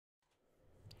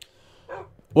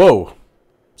Whoa!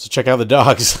 So check out the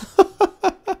dogs.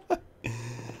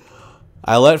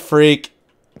 I let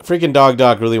freaking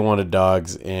Dog really wanted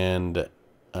dogs, and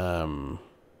no,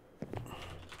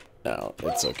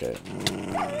 it's okay.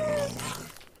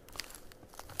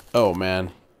 Oh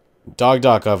man, Doc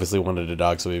obviously wanted a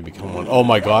dog, so he became one. Oh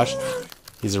my gosh,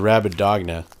 he's a rabid dog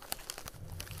now.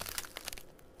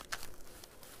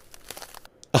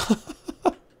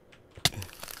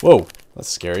 Whoa, that's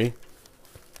scary.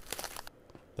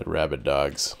 The rabid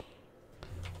dogs.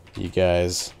 You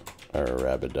guys are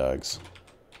rabid dogs.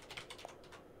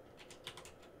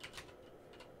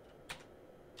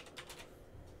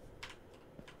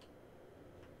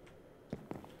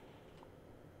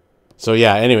 So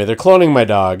yeah, anyway, they're cloning my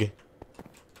dog.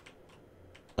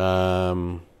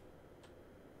 I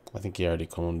think he already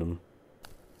cloned him.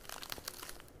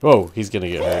 Whoa, he's gonna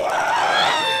get hurt.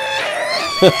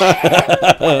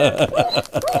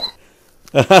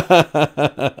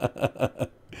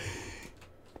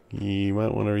 You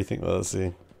might want to rethink that. Let's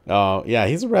see. Oh, yeah,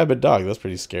 he's a rabid dog. That's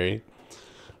pretty scary.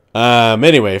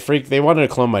 Anyway, they wanted to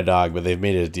clone my dog, but they've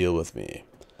made a deal with me.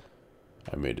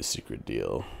 I made a secret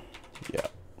deal. Yeah.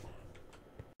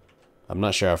 I'm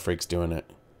not sure how Freak's doing it.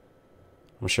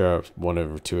 I'm sure one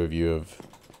or two of you have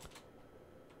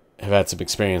had some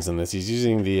experience in this. He's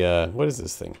using the, what is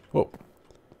this thing? Whoa.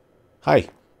 Hi.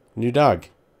 New dog.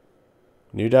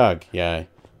 New dog. Yeah. I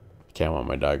can't want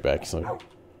my dog back. So.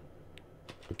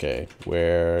 Okay.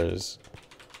 Where's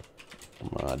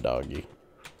my doggy?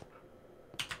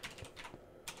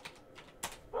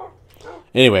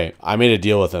 Anyway, I made a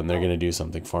deal with them. They're going to do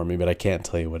something for me, but I can't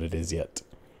tell you what it is yet.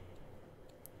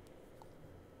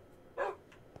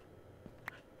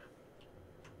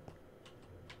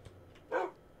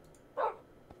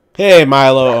 Hey,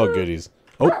 Milo. Oh, goodies.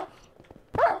 Oh.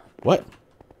 What?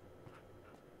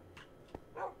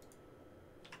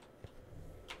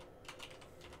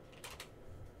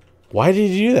 Why did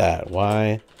he do that?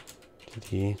 Why did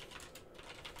he?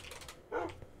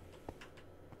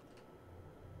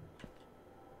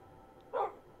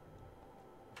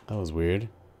 That was weird.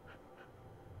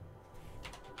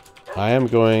 I am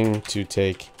going to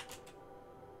take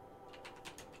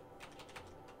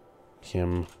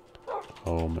him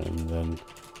home, and then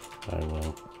I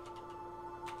will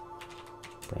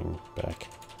bring back.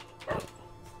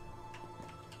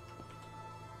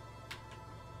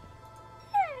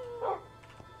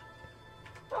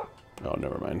 Oh,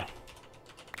 never mind.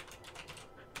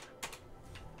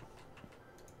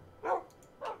 Come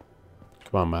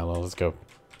on, Milo, let's go.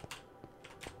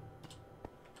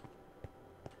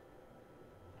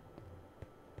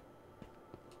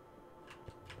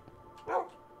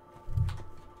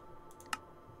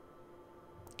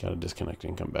 Gotta disconnect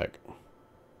and come back.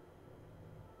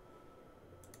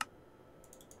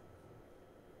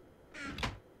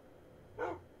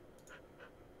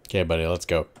 Okay, buddy, let's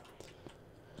go.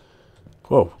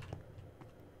 Whoa.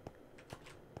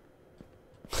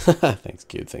 Thanks,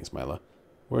 kid. Thanks, Milo.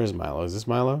 Where's Milo? Is this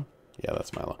Milo? Yeah,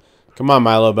 that's Milo. Come on,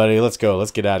 Milo, buddy. Let's go.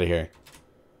 Let's get out of here.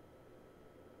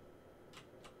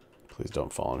 Please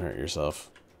don't fall and hurt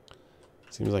yourself.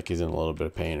 Seems like he's in a little bit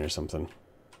of pain or something.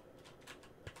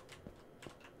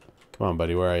 Come on,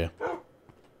 buddy. Where are you?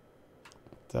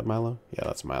 Is that Milo? Yeah,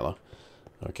 that's Milo.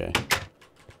 Okay.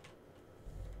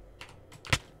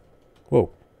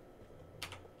 Whoa.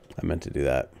 I meant to do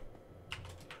that.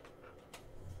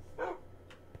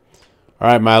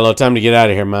 Alright, Milo. Time to get out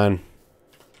of here, man.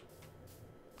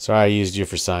 Sorry I used you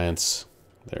for science.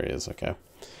 There he is. Okay.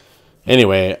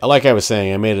 Anyway, like I was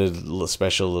saying, I made a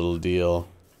special little deal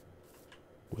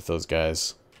with those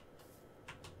guys.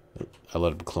 I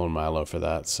let them clone Milo for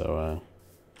that, so,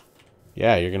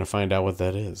 yeah, you're gonna find out what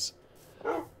that is.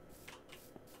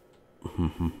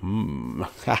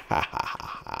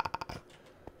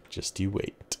 Just you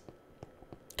wait.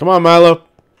 Come on, Milo.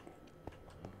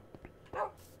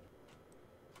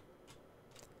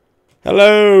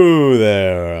 Hello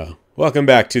there. Welcome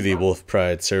back to the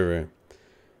WOLFPride server.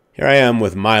 Here I am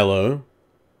with Milo,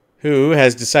 who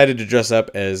has decided to dress up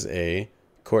as a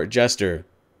court jester.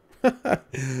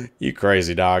 You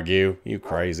crazy dog, you. You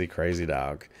crazy, crazy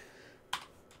dog.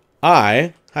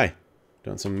 Hi.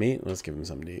 Doing some meat? Let's give him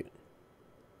something to eat.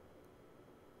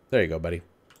 There you go, buddy.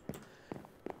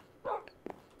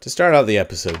 To start out the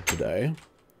episode today,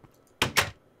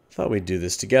 I thought we'd do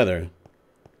this together.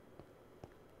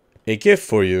 A gift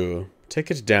for you. Take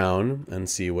it down and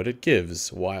see what it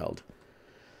gives. Wild.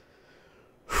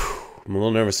 I'm a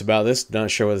little nervous about this. Not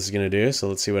sure what this is going to do, so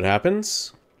let's see what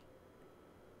happens.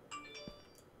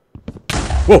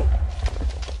 Whoa!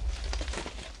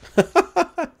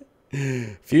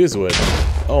 Fuse wood.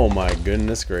 Oh my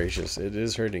goodness gracious. It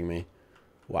is hurting me.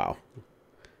 Wow.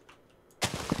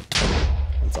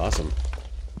 That's awesome.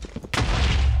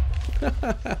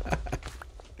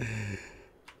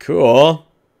 Cool.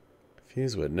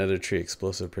 Fuse with nether tree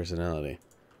explosive personality.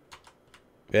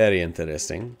 Very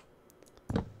interesting.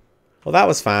 Well, that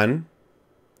was fun.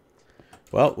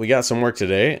 Well, we got some work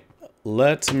today.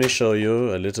 Let me show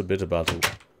you a little bit about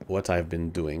what I've been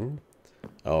doing.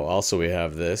 Oh, also we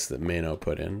have this that Mano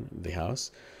put in the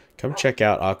house. Come check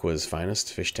out Aqua's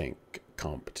finest fish tank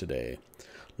comp today.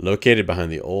 Located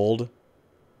behind the old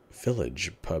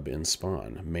village pub in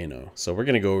Spawn, Mano. So we're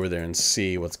going to go over there and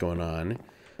see what's going on.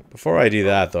 Before I do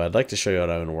that, though, I'd like to show you what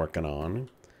I've been working on.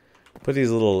 Put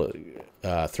these little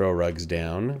throw rugs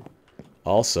down.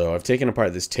 Also, I've taken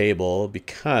apart this table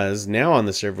because now on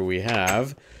the server we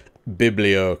have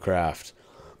BiblioCraft.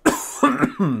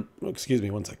 Oh, excuse me,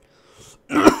 one sec.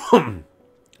 I'm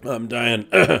dying.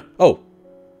 Oh,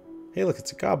 hey, look,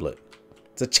 it's a goblet.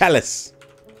 It's a chalice.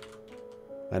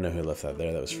 I know who left that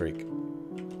there. That was Freak.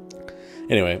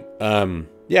 Anyway,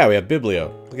 yeah, we have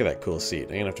Biblio. Look at that cool seat. I'm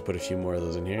gonna have to put a few more of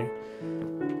those in here.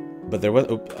 But there was.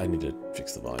 Oh, I need to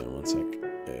fix the volume. One sec.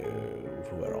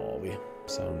 Where are we?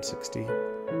 Sound 60.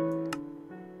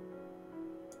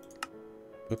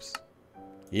 Oops.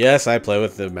 Yes, I play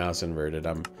with the mouse inverted.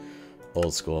 I'm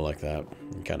old school like that.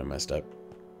 I'm kind of messed up.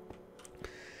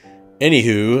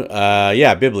 Anywho,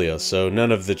 yeah, Biblio. So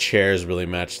none of the chairs really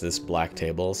match this black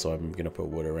table, so I'm going to put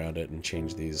wood around it and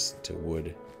change these to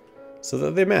wood so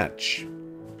that they match.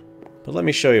 But let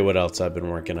me show you what else I've been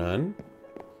working on.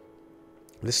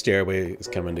 This stairway is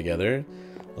coming together.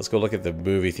 Let's go look at the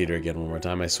movie theater again one more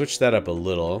time. I switched that up a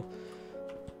little.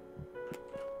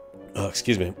 Oh,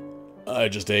 excuse me. I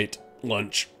just ate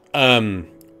lunch.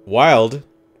 Wild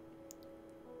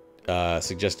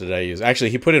suggested I use... Actually,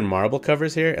 he put in marble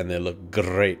covers here, and they look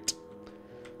great.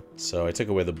 So I took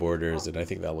away the borders, and I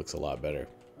think that looks a lot better.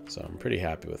 So I'm pretty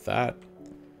happy with that.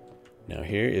 Now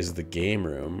here is the game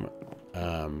room.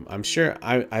 I'm not sure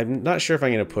if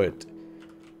I'm going to put...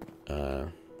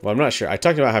 well, I'm not sure. I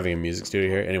talked about having a music studio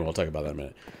here. Anyway, we'll talk about that in a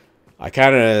minute. I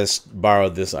kind of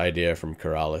borrowed this idea from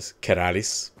Cubulous,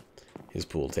 his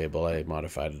pool table. I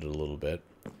modified it a little bit.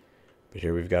 But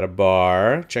here we've got a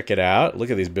bar. Check it out.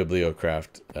 Look at these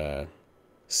BiblioCraft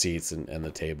seats and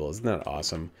the table. Isn't that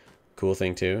awesome? Cool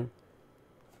thing, too.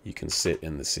 You can sit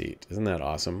in the seat. Isn't that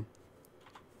awesome?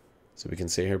 So we can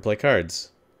sit here and play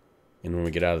cards. And when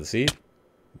we get out of the seat,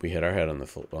 we hit our head on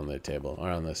the table or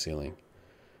on the ceiling.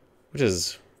 Which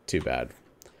is too bad.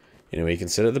 Anyway, you can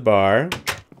sit at the bar.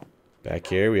 Back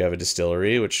here, we have a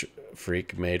distillery, which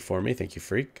Freak made for me. Thank you,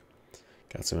 Freak.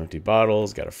 Got some empty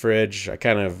bottles, got a fridge. I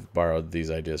kind of borrowed these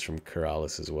ideas from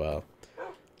Cubulous as well.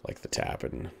 Like the tap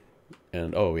and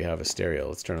oh, we have a stereo.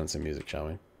 Let's turn on some music, shall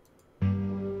we?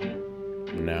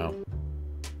 No.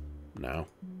 No.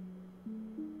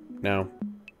 No.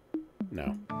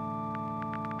 No.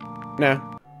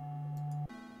 No.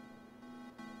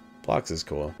 Blocks is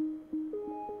cool.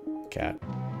 Cat.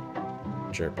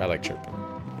 Chirp. I like chirp.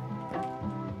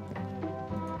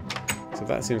 So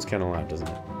that seems kind of loud, doesn't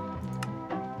it?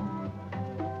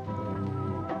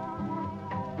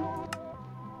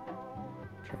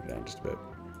 Turn it down just a bit.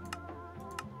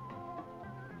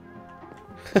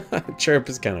 Chirp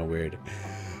is kind of weird.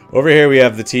 Over here we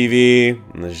have the TV.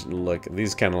 And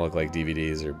these kind of look like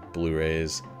DVDs or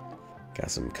Blu-rays.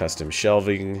 Got some custom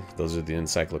shelving. Those are the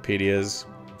encyclopedias.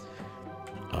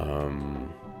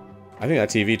 I think that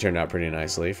TV turned out pretty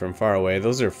nicely from far away.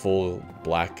 Those are full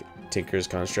black Tinker's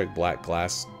Construct black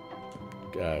glass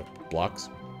blocks.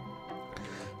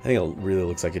 I think it really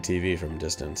looks like a TV from a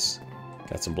distance.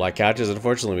 Got some black couches.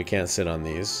 Unfortunately, we can't sit on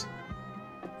these.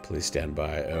 Please stand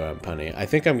by. Oh, I'm punny. I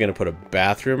think I'm going to put a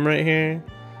bathroom right here.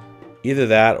 Either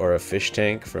that or a fish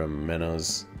tank from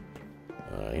Minnows.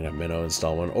 Minnow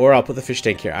install one. Or I'll put the fish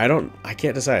tank here. I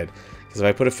can't decide. Because if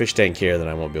I put a fish tank here, then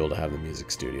I won't be able to have the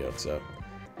music studio. So,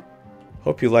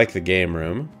 hope you like the game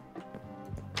room.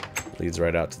 Leads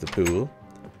right out to the pool.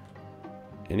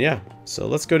 And yeah, so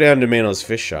let's go down to Mano's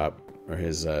fish shop. Or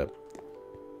his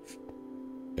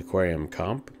aquarium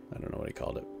comp. I don't know what he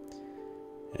called it.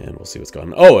 And we'll see what's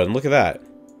going on. Oh, and look at that.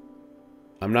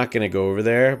 I'm not going to go over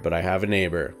there, but I have a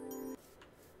neighbor.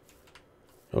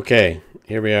 Okay,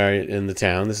 here we are in the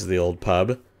town. This is the old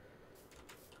pub.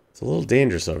 It's a little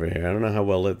dangerous over here. I don't know how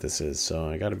well lit this is, so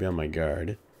I gotta be on my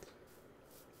guard.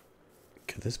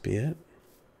 Could this be it?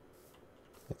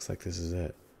 Looks like this is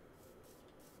it.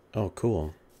 Oh,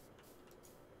 cool.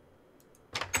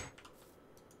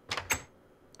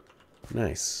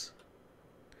 Nice.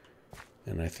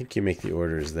 And I think you make the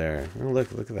orders there. Oh,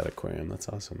 look at that aquarium. That's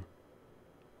awesome.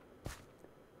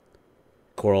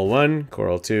 Coral 1,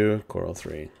 Coral 2, Coral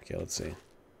 3. Okay, let's see.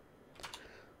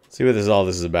 Let's see what all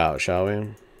this is about, shall we?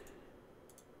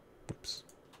 Oops.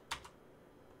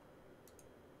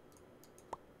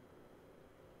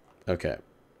 Okay.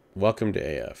 Welcome to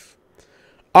AF.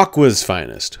 Aqua's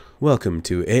finest. Welcome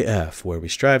to AF, where we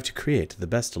strive to create the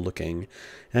best looking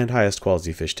and highest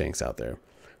quality fish tanks out there.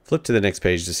 Flip to the next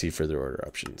page to see further order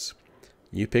options.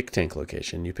 You pick tank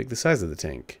location. You pick the size of the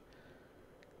tank.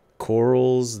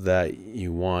 Corals that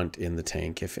you want in the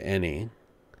tank, if any.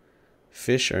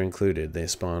 Fish are included. They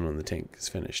spawn when the tank is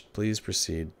finished. Please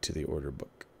proceed to the order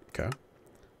book. Okay.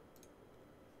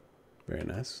 Very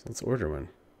nice. Let's order one.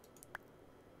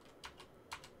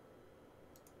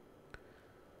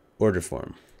 Order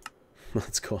form.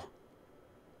 That's cool.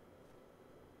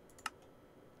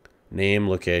 Name,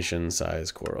 location,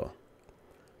 size, coral.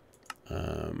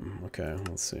 Okay,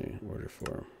 let's see. Order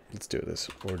form. Let's do this.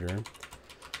 Order.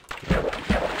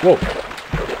 Whoa! What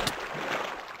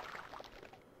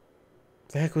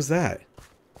the heck was that?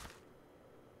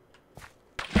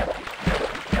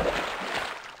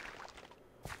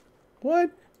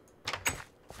 What?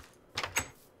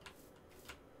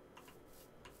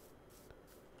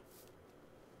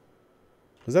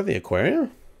 Was that the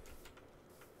aquarium?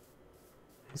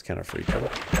 That's kind of freaky.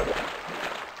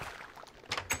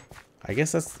 I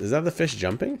guess is that the fish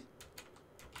jumping?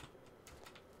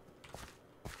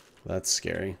 That's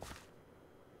scary.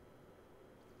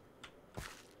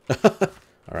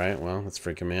 Alright, well, that's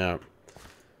freaking me out.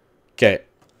 Okay.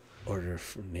 Order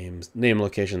for names. Name,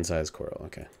 location, size, coral.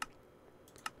 Okay.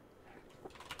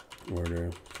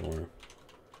 Order for...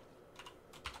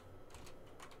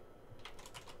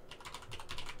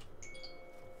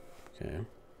 Okay.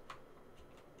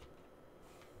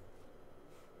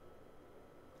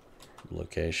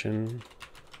 Location.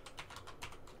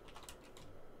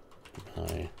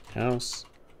 My house.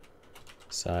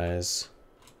 Size.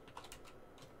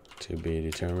 To be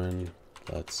determined.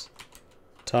 Let's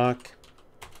talk.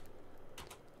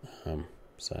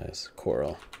 Size.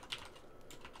 Coral.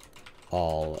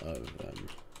 All of them.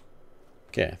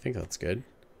 Okay, I think that's good.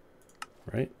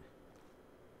 Right?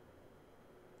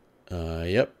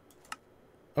 Yep.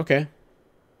 Okay.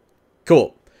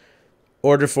 Cool.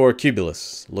 Order for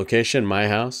Cubulous. Location, my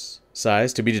house.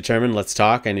 Size, to be determined. Let's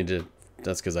talk. I need to...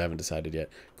 That's because I haven't decided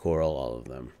yet. Coral, all of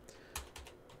them.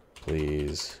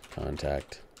 Please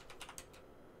contact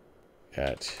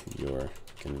at your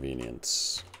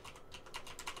convenience.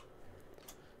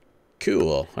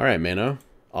 Cool. All right, Mano.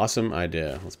 Awesome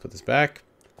idea. Let's put this back.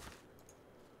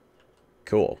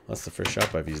 Cool. That's the first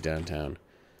shop I've used downtown.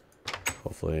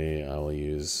 Hopefully I will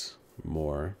use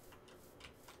more.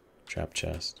 Trap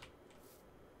chest.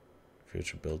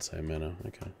 Future build site Mano.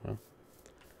 Okay, well.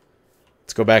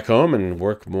 Let's go back home and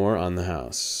work more on the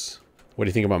house. What do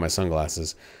you think about my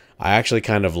sunglasses? I actually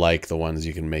kind of like the ones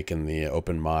you can make in the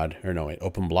open mod. Or no, wait,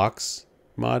 open blocks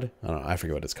mod? I don't know. I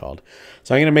forget what it's called.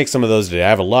 So I'm going to make some of those today. I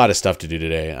have a lot of stuff to do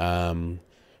today.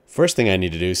 First thing I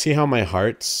need to do, see how my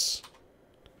hearts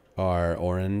are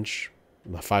orange?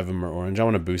 5 of them are orange. I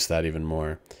want to boost that even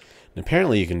more. And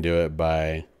apparently you can do it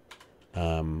by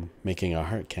making a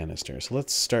heart canister. So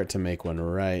let's start to make one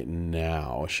right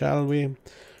now, shall we?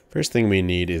 First thing we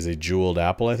need is a jeweled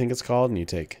apple, I think it's called. And you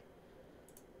take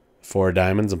 4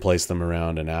 diamonds and place them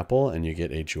around an apple, and you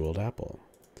get a jeweled apple.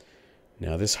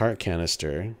 Now this heart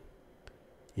canister,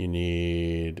 you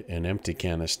need an empty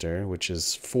canister, which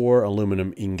is 4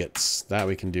 aluminum ingots. That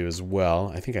we can do as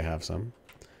well. I think I have some.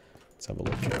 Let's have a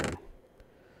look here.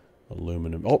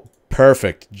 Aluminum. Oh,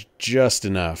 perfect. Just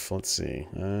enough. Let's see.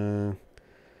 Let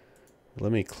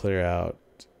me clear out.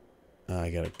 I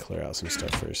gotta clear out some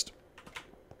stuff first.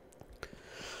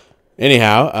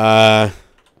 Anyhow,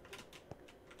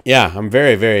 yeah, I'm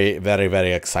very, very, very,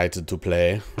 very excited to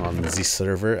play on this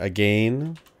server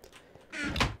again.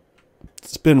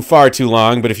 It's been far too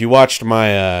long, but if you watched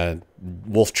my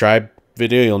WOLFPride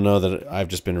video, you'll know that I've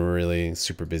just been really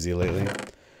super busy lately.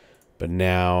 But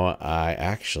now I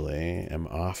actually am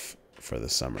off for the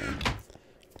summer.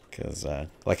 Because,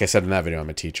 like I said in that video, I'm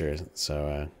a teacher.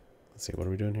 So, let's see, what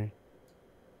are we doing here?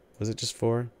 Was it just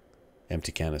 4?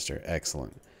 Empty canister.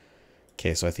 Excellent.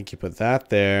 Okay, so I think you put that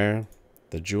there.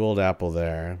 The jeweled apple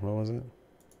there. What was it?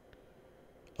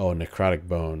 Oh, necrotic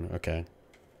bone. Okay.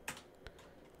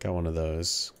 Got one of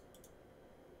those.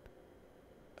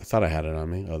 I thought I had it on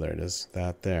me. Oh, there it is.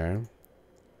 That there.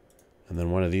 And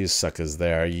then one of these suckers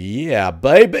there. Yeah,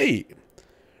 baby!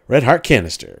 Red heart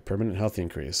canister. Permanent health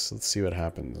increase. Let's see what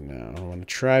happens now. I want to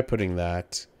try putting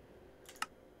that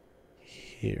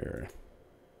here.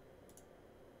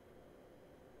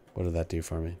 What did that do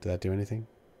for me? Did that do anything?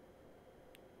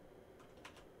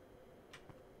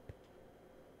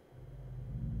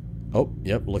 Oh,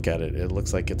 yep, look at it. It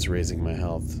looks like it's raising my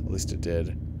health. At least it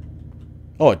did.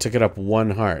 Oh, it took it up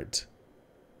 1 heart.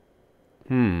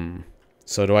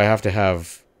 So do I have to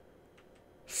have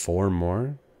 4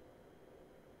 more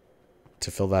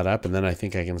to fill that up? And then I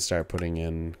think I can start putting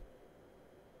in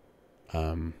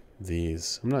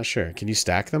these. I'm not sure. Can you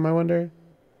stack them, I wonder?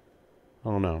 I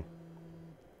don't know.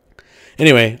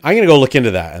 Anyway, I'm going to go look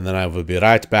into that, and then I will be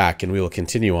right back, and we will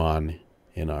continue on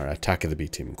in our Attack of the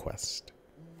B-Team quest.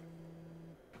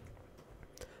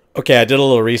 Okay, I did a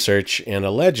little research, and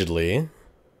allegedly,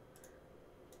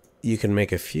 you can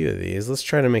make a few of these. Let's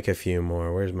try to make a few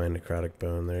more. Where's my necrotic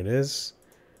bone? There it is.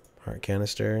 Heart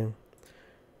canister.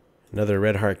 Another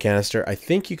red heart canister. I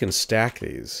think you can stack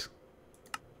these.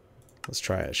 Let's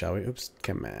try it, shall we? Oops,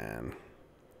 come on.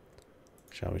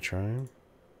 Shall we try?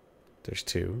 There's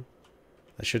 2.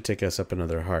 That should take us up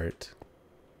another heart.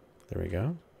 There we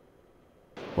go.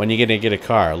 When you gonna get a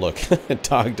car? Look,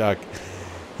 Dog.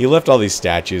 He left all these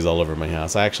statues all over my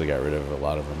house. I actually got rid of a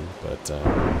lot of them, but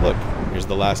look, here's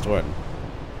the last one.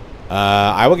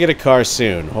 I will get a car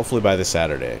soon, hopefully by this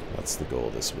Saturday. That's the goal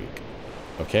this week.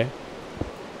 Okay?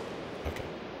 Okay.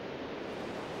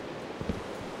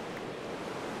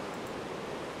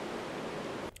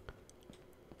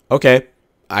 Okay,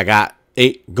 I got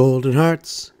 8 golden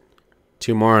hearts.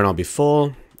 2 more and I'll be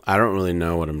full. I don't really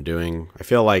know what I'm doing. I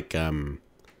feel like I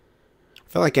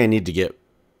need to get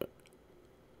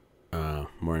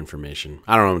more information.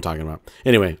 I don't know what I'm talking about.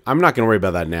 Anyway, I'm not going to worry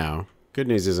about that now. Good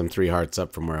news is I'm 3 hearts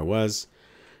up from where I was.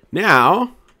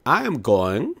 Now, I am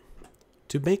going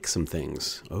to make some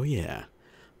things. Oh, yeah.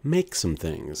 Make some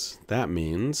things. That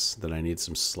means that I need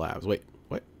some slabs. Wait,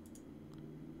 what?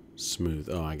 Smooth.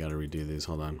 Oh, I got to redo these.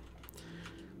 Hold on.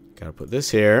 Got to put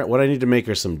this here. What I need to make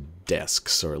are some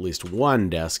desks, or at least 1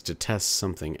 desk to test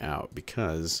something out,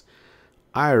 because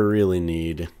I really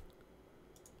need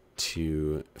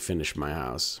to finish my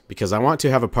house, because I want to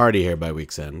have a party here by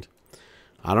week's end.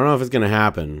 I don't know if it's going to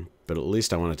happen, but at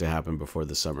least I want it to happen before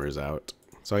the summer is out.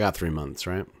 So I got 3 months,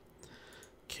 right?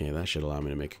 Okay, that should allow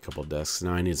me to make a couple desks.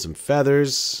 Now I need some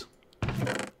feathers,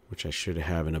 which I should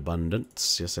have in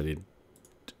abundance. Yes, I did.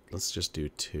 Let's just do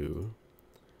 2.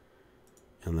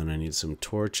 And then I need some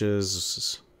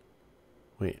torches.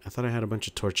 Wait, I thought I had a bunch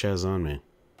of torches on me.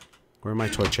 Where are my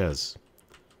torches?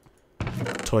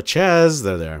 Torches!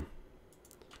 They're there.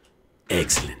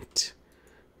 Excellent.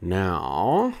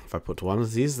 Now, if I put 1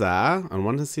 of these there, and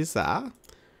 1 of these there,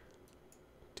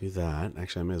 do that.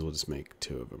 Actually, I may as well just make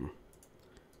 2 of them.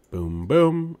 Boom,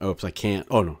 boom. Oops, I can't.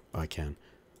 Oh, no. I can.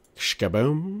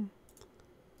 Shkaboom.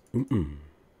 2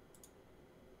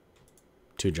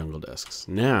 jungle desks.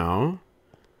 Now,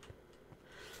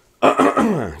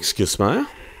 excuse me.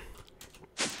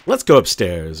 Let's go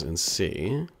upstairs and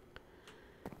see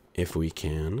if we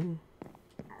can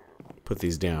put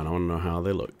these down. I want to know how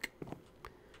they look.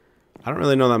 I don't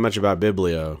really know that much about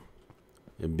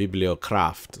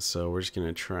bibliocraft, so we're just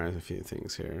gonna try a few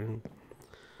things here.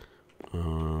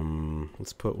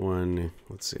 Let's put 1.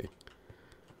 Let's see.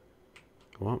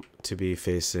 I want to be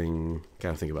facing.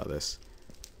 Gotta think about this.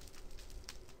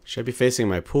 Should I be facing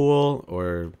my pool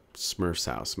or Smurf's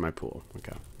house? My pool.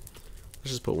 Okay. Let's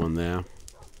just put 1 there.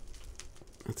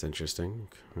 That's interesting.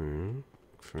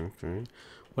 Okay.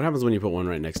 What happens when you put 1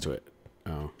 right next to it?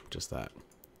 Oh, just that.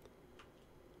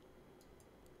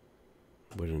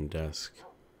 Wooden desk.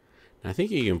 I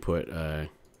think you can put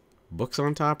books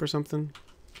on top or something.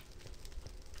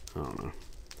 I don't know.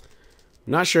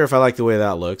 I'm not sure if I like the way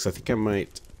that looks. I think I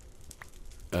might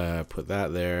put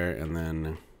that there and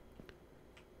then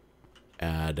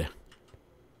add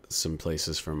some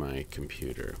places for my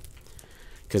computer.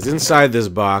 Because inside this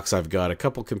box, I've got a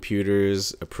couple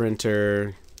computers, a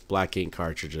printer, black ink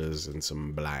cartridges, and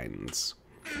some blinds.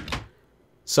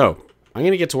 So, I'm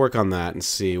going to get to work on that and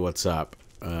see what's up.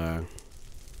 Try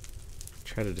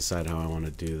to decide how I want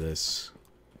to do this.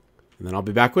 And then I'll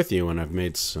be back with you when I've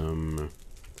made some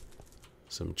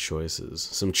choices.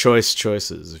 Some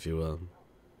choices, if you will.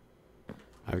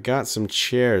 I've got some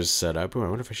chairs set up. Ooh, I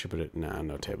wonder if I should put it... Nah,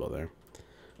 no table there.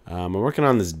 I'm working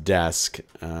on this desk.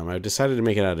 I've decided to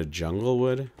make it out of jungle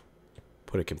wood.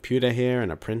 Put a computer here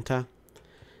and a printer.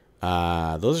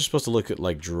 Those are supposed to look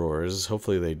like drawers.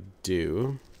 Hopefully they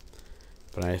do.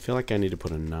 But I feel like I need to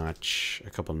put a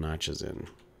couple notches in.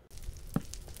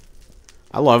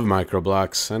 I love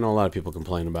microblocks. I know a lot of people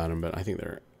complain about them, but I think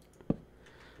they're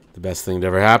the best thing to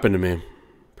ever happen to me,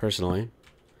 personally.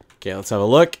 Okay, let's have a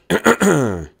look.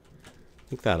 I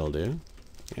think that'll do.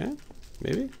 Yeah,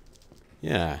 maybe?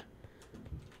 Yeah.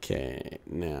 Okay,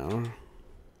 now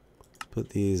put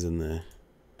these in the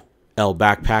El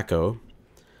Backpacko.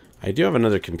 I do have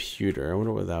another computer. I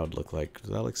wonder what that would look like. Does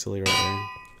that look silly right there?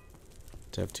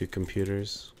 To have two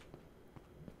computers?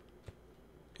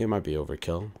 It might be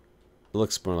overkill. It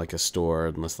looks more like a store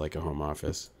and less like a home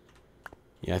office.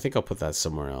 Yeah, I think I'll put that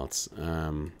somewhere else.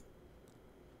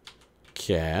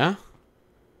 Okay.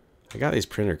 I got these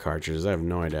printer cartridges. I have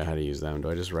no idea how to use them. Do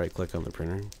I just right click on the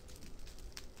printer?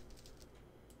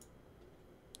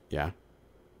 Yeah.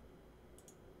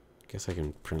 Guess I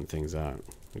can print things out.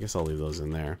 I guess I'll leave those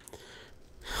in there.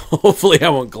 Hopefully I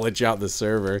won't glitch out the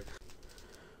server.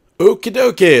 Okie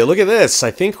dokie, look at this.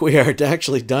 I think we are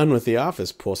actually done with the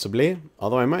office, possibly.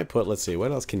 Although I might put, let's see,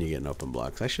 what else can you get in open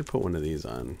blocks? I should put one of these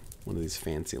on. One of these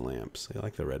fancy lamps. I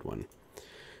like the red one.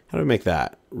 How do I make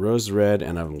that? Rose red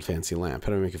and a fancy lamp.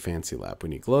 How do I make a fancy lamp? We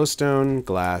need glowstone,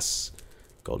 glass,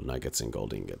 gold nuggets, and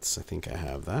gold ingots. I think I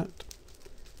have that.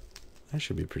 That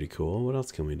should be pretty cool. What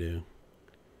else can we do?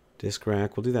 Disc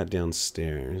rack. We'll do that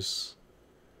downstairs.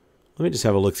 Let me just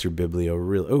have a look through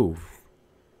Biblio. Oh,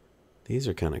 these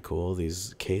are kind of cool.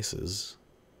 These cases.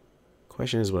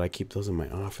 Question is, would I keep those in my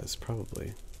office?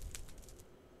 Probably.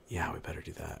 Yeah, we better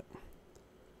do that.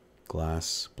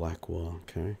 Glass, black wool.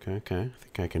 Okay. I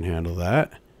think I can handle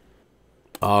that.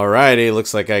 Alrighty,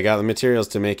 looks like I got the materials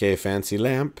to make a fancy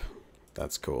lamp.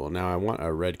 That's cool. Now I want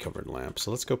a red covered lamp.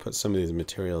 So let's go put some of these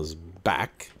materials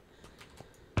back.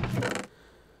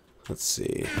 Let's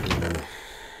see.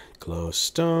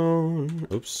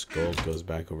 Glowstone. Oops, gold goes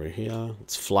back over here.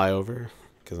 Let's fly over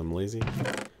because I'm lazy.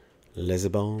 Lazy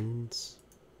bones.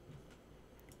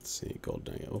 Let's see, gold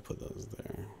nugget. We'll put those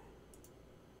there.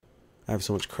 I have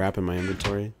so much crap in my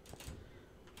inventory.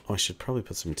 Oh, I should probably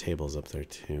put some tables up there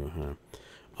too, huh?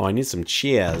 Oh, I need some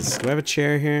chairs. Do I have a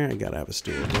chair here? I gotta have a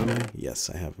stool, don't I? Yes,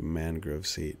 I have a mangrove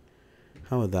seat.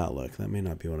 How would that look? That may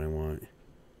not be what I want.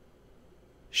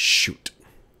 Shoot.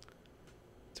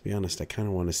 To be honest, I kind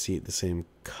of want a seat the same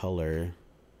color.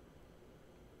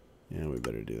 Yeah, we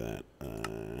better do that.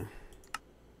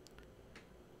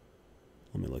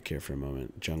 Let me look here for a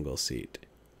moment. Jungle seat.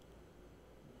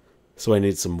 So I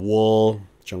need some wool,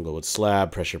 jungle wood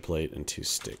slab, pressure plate, and 2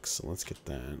 sticks. So let's get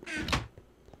that.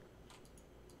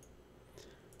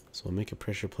 So we'll make a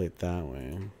pressure plate that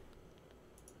way.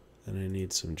 Then I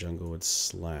need some jungle wood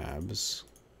slabs.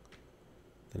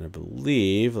 Then I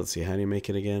believe, let's see, how do you make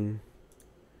it again?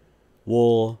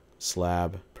 Wool,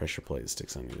 slab, pressure plate,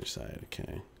 sticks on either side.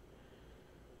 Okay.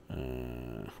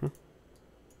 Okay,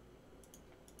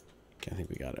 I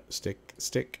think we got it.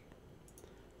 Stick,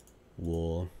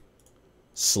 wool,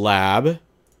 slab,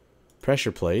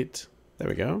 pressure plate. There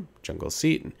we go. Jungle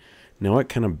seat. Now what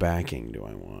kind of backing do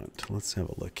I want? Let's have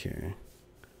a look here.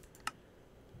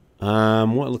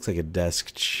 What looks like a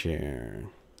desk chair?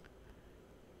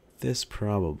 This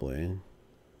probably.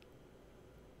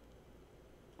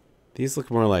 These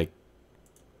look more like,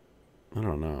 I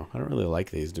don't know. I don't really like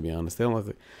these, to be honest. They don't look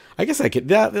like, I guess I could,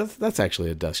 that's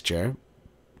actually a desk chair.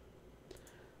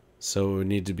 So it would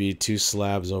need to be 2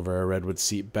 slabs over a redwood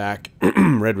seat back.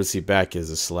 Redwood seat back is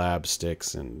a slab,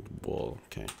 sticks, and wool.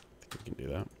 Okay, I think we can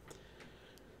do that.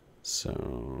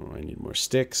 So I need more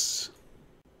sticks.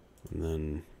 And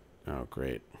then, oh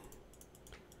great.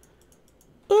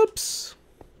 Oops.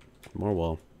 More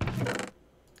wool.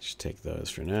 Should take those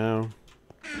for now.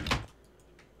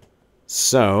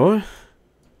 So,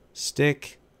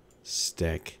 stick,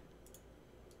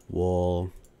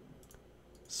 wool,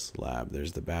 slab.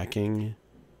 There's the backing.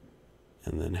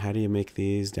 And then how do you make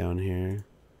these down here?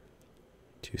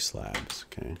 2 slabs.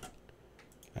 Okay.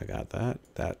 I got that.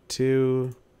 That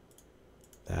too.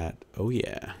 That. Oh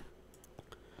yeah.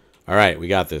 All right, we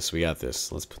got this.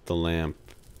 Let's put the lamp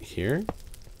here.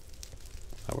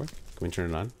 That work? Can we turn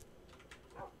it on?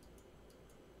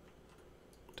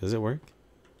 Does it work?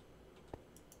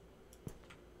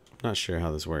 I'm not sure how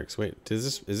this works. Wait,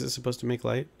 is it supposed to make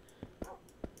light?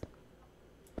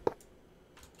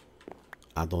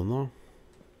 I don't know.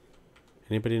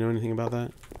 Anybody know anything about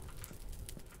that?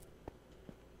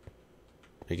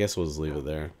 I guess we'll just leave it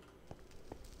there.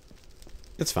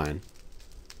 It's fine.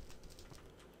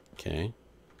 Okay.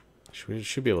 We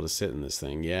should be able to sit in this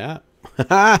thing. Yeah.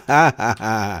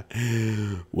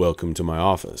 Welcome to my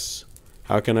office.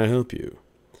 How can I help you?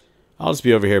 I'll just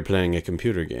be over here playing a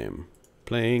computer game.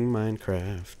 Playing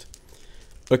Minecraft.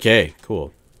 Okay,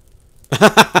 cool.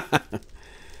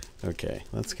 Okay,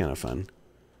 that's kind of fun.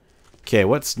 Okay,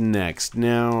 what's next?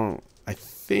 Now, I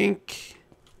think...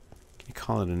 Can you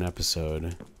call it an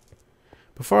episode?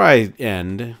 Before I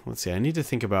end, let's see, I need to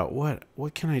think about what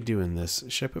can I do in this?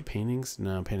 Should I put paintings?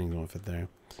 No, paintings won't fit there.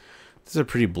 This is a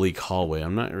pretty bleak hallway.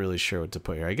 I'm not really sure what to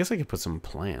put here. I guess I could put some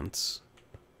plants.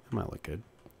 That might look good.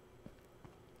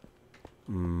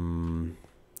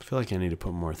 feel like I need to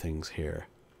put more things here.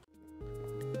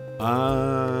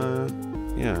 Yeah.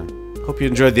 Hope you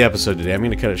enjoyed the episode today. I'm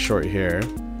going to cut it short here.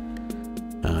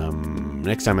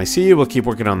 Next time I see you, we'll keep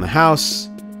working on the house.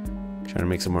 Trying to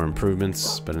make some more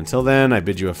improvements. But until then, I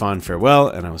bid you a fond farewell,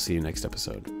 and I will see you next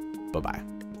episode.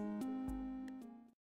 Bye-bye.